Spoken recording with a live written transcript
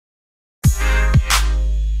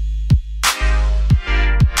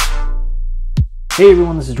Hey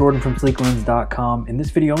everyone, this is Jordan from Sleeklens.com. In this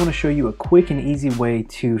video, I want to show you a quick and easy way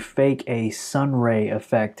to fake a sun ray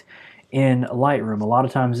effect in Lightroom. A lot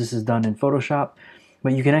of times this is done in Photoshop,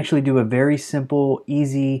 but you can actually do a very simple,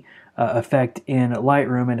 easy effect in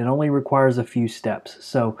Lightroom, and it only requires a few steps.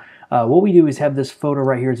 So what we do is have this photo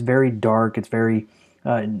right here. It's very dark. It's very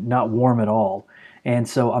not warm at all. And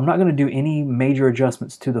so I'm not going to do any major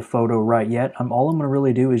adjustments to the photo right yet. All I'm going to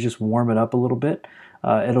really do is just warm it up a little bit.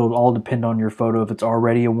 It'll all depend on your photo. If it's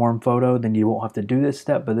already a warm photo, then you won't have to do this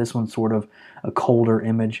step, but this one's sort of a colder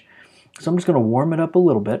image. So I'm just going to warm it up a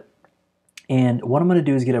little bit. And what I'm going to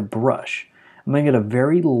do is get a brush. I'm going to get a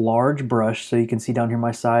very large brush, so you can see down here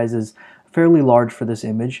my size is fairly large for this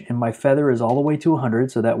image, and my feather is all the way to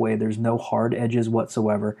 100, so that way there's no hard edges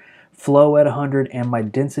whatsoever. Flow at 100 and my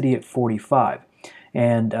density at 45.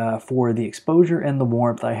 And for the exposure and the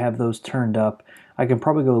warmth, I have those turned up. I can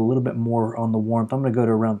probably go a little bit more on the warmth. I'm going to go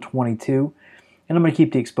to around 22, and I'm going to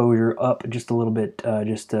keep the exposure up just a little bit,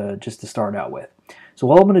 just to start out with. So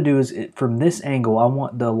all I'm going to do is, from this angle, I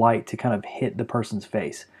want the light to kind of hit the person's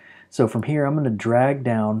face. So from here, I'm going to drag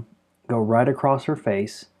down, go right across her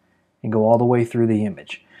face, and go all the way through the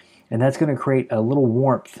image. And that's going to create a little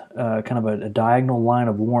warmth, kind of a diagonal line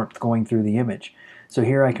of warmth going through the image. So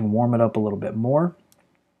here I can warm it up a little bit more,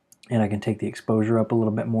 and I can take the exposure up a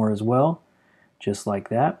little bit more as well, just like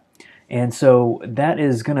that. And so that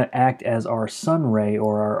is going to act as our sun ray,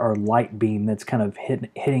 or our light beam that's kind of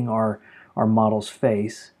hitting our model's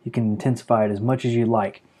face. You can intensify it as much as you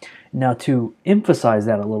like. Now, to emphasize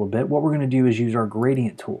that a little bit, what we're going to do is use our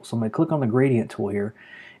gradient tool. So I'm going to click on the gradient tool here,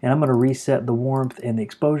 and I'm going to reset the warmth and the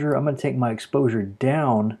exposure. I'm going to take my exposure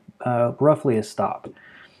down roughly a stop.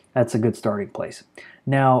 That's a good starting place.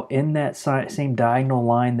 Now, in that same diagonal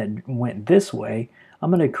line that went this way,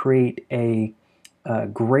 I'm going to create a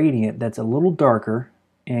gradient that's a little darker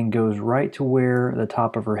and goes right to where the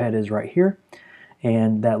top of her head is right here.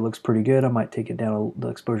 And that looks pretty good. I might take it down, the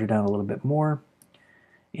exposure down a little bit more.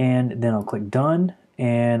 And then I'll click Done,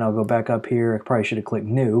 and I'll go back up here. I probably should have clicked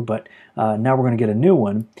New, but now we're going to get a new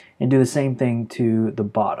one and do the same thing to the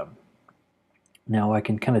bottom. Now I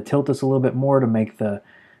can kind of tilt this a little bit more to make the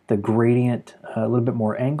gradient a little bit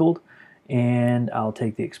more angled, and I'll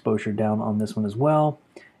take the exposure down on this one as well,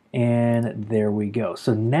 and there we go.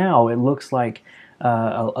 So now it looks like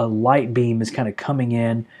a light beam is kind of coming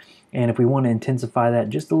in, and if we want to intensify that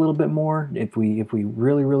just a little bit more, if we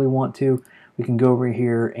really want to, we can go over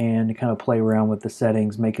here and kind of play around with the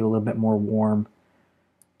settings, make it a little bit more warm,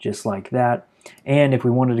 just like that. And if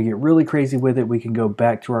we wanted to get really crazy with it, we can go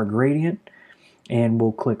back to our gradient, and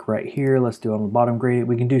we'll click right here. Let's do it on the bottom gradient.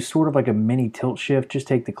 We can do sort of like a mini tilt shift, just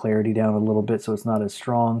take the clarity down a little bit so it's not as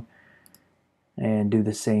strong, and do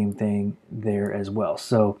the same thing there as well.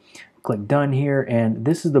 So click Done here, and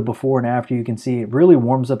this is the before and after. You can see it really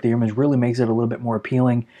warms up the image, really makes it a little bit more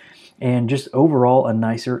appealing, and just overall a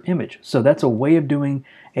nicer image. So that's a way of doing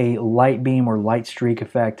a light beam or light streak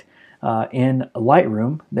effect in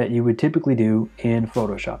Lightroom that you would typically do in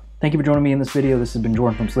Photoshop. Thank you for joining me in this video. This has been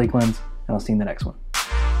Jordan from Sleeklens, and I'll see you in the next one.